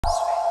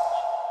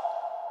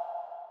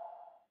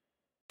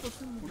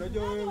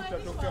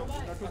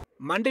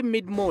Monday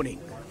mid-morning,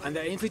 and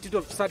the Institute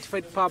of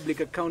Certified Public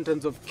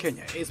Accountants of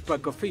Kenya,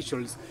 ICPAK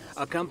officials,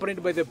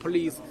 accompanied by the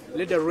police,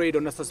 led a raid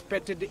on a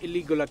suspected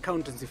illegal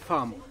accountancy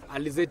firm,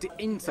 Alizeti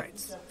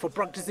Insights, for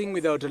practicing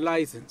without a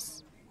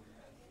license.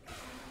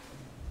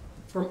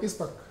 From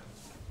ICPAK,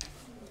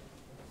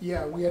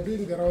 yeah, we are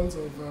doing the rounds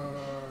of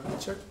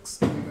checks,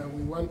 and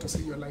we want to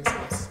see your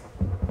license.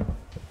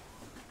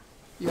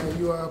 Yeah,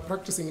 you are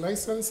practicing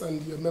license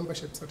and your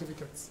membership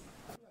certificates.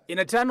 In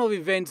a turn of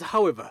events,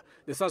 however,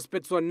 the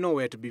suspects were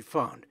nowhere to be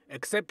found,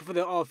 except for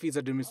the office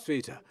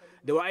administrator.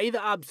 They were either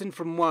absent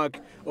from work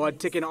or had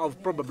taken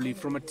off, probably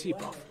from a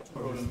tip-off.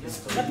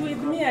 But with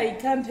me, I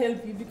can't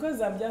help you because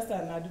I'm just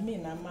an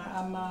admin.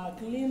 I'm a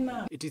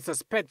cleaner. It is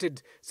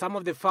suspected some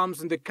of the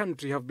firms in the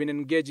country have been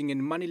engaging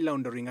in money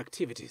laundering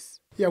activities.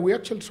 Yeah, we're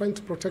actually trying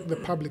to protect the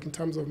public in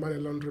terms of money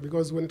laundering,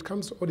 because when it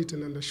comes to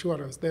auditing and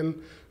assurance, then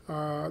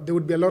there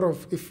would be a lot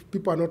of, if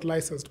people are not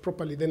licensed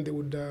properly, then they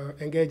would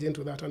engage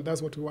into that, and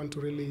that's what we want to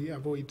really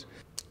avoid.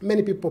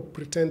 Many people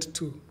pretend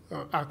to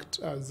act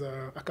as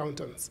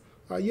accountants,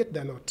 yet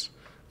they're not.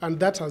 And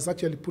that has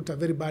actually put a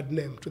very bad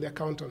name to the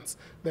accountants.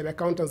 The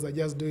accountants are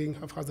just doing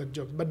haphazard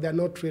jobs, but they're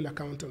not real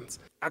accountants.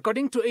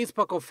 According to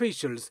ICPAK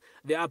officials,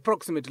 there are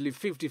approximately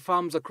 50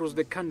 firms across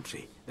the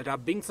country that are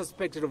being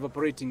suspected of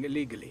operating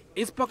illegally.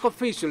 ICPAK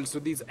officials to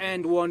this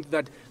end warned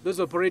that those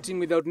operating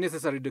without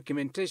necessary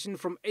documentation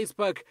from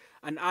ICPAK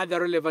and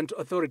other relevant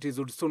authorities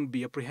would soon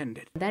be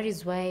apprehended. That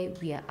is why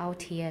we are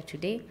out here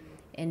today,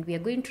 and we are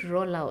going to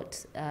roll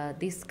out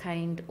this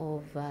kind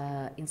of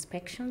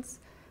inspections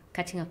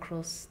cutting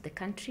across the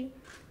country.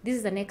 This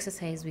is an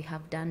exercise we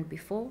have done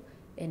before,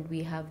 and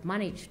we have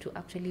managed to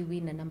actually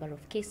win a number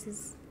of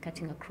cases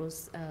cutting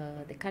across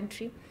the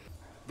country.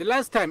 The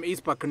last time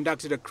ICPAK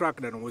conducted a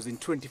crackdown was in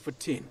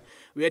 2014,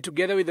 where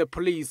together with the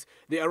police,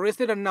 they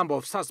arrested a number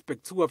of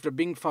suspects who, after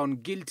being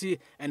found guilty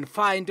and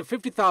fined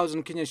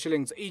 50,000 Kenyan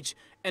shillings each,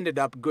 ended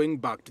up going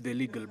back to their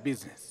legal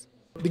business.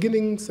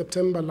 Beginning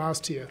September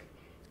last year,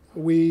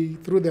 we,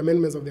 through the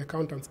amendments of the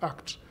Accountants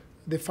Act,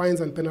 the fines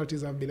and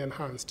penalties have been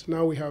enhanced.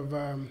 Now we have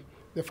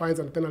the fines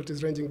and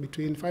penalties ranging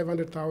between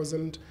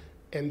 500,000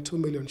 and 2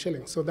 million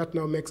shillings. So that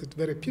now makes it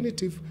very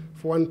punitive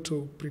for one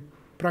to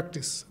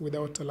practice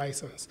without a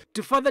license.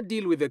 To further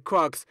deal with the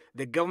cracks,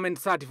 the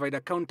government-certified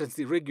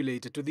accountancy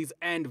regulator to this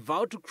end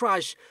vowed to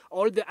crush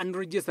all the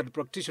unregistered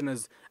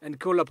practitioners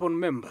and call upon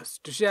members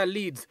to share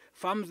leads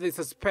firms they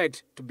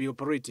suspect to be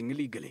operating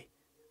illegally.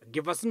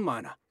 Giverson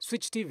Maina,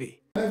 Switch TV.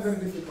 That's very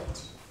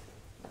difficult.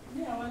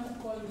 Yeah, I want to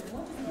call you.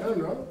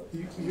 No,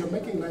 you're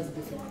making life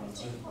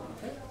difficult.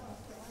 Okay?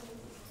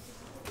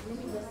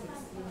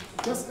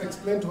 Just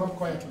explain to her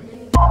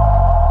quietly.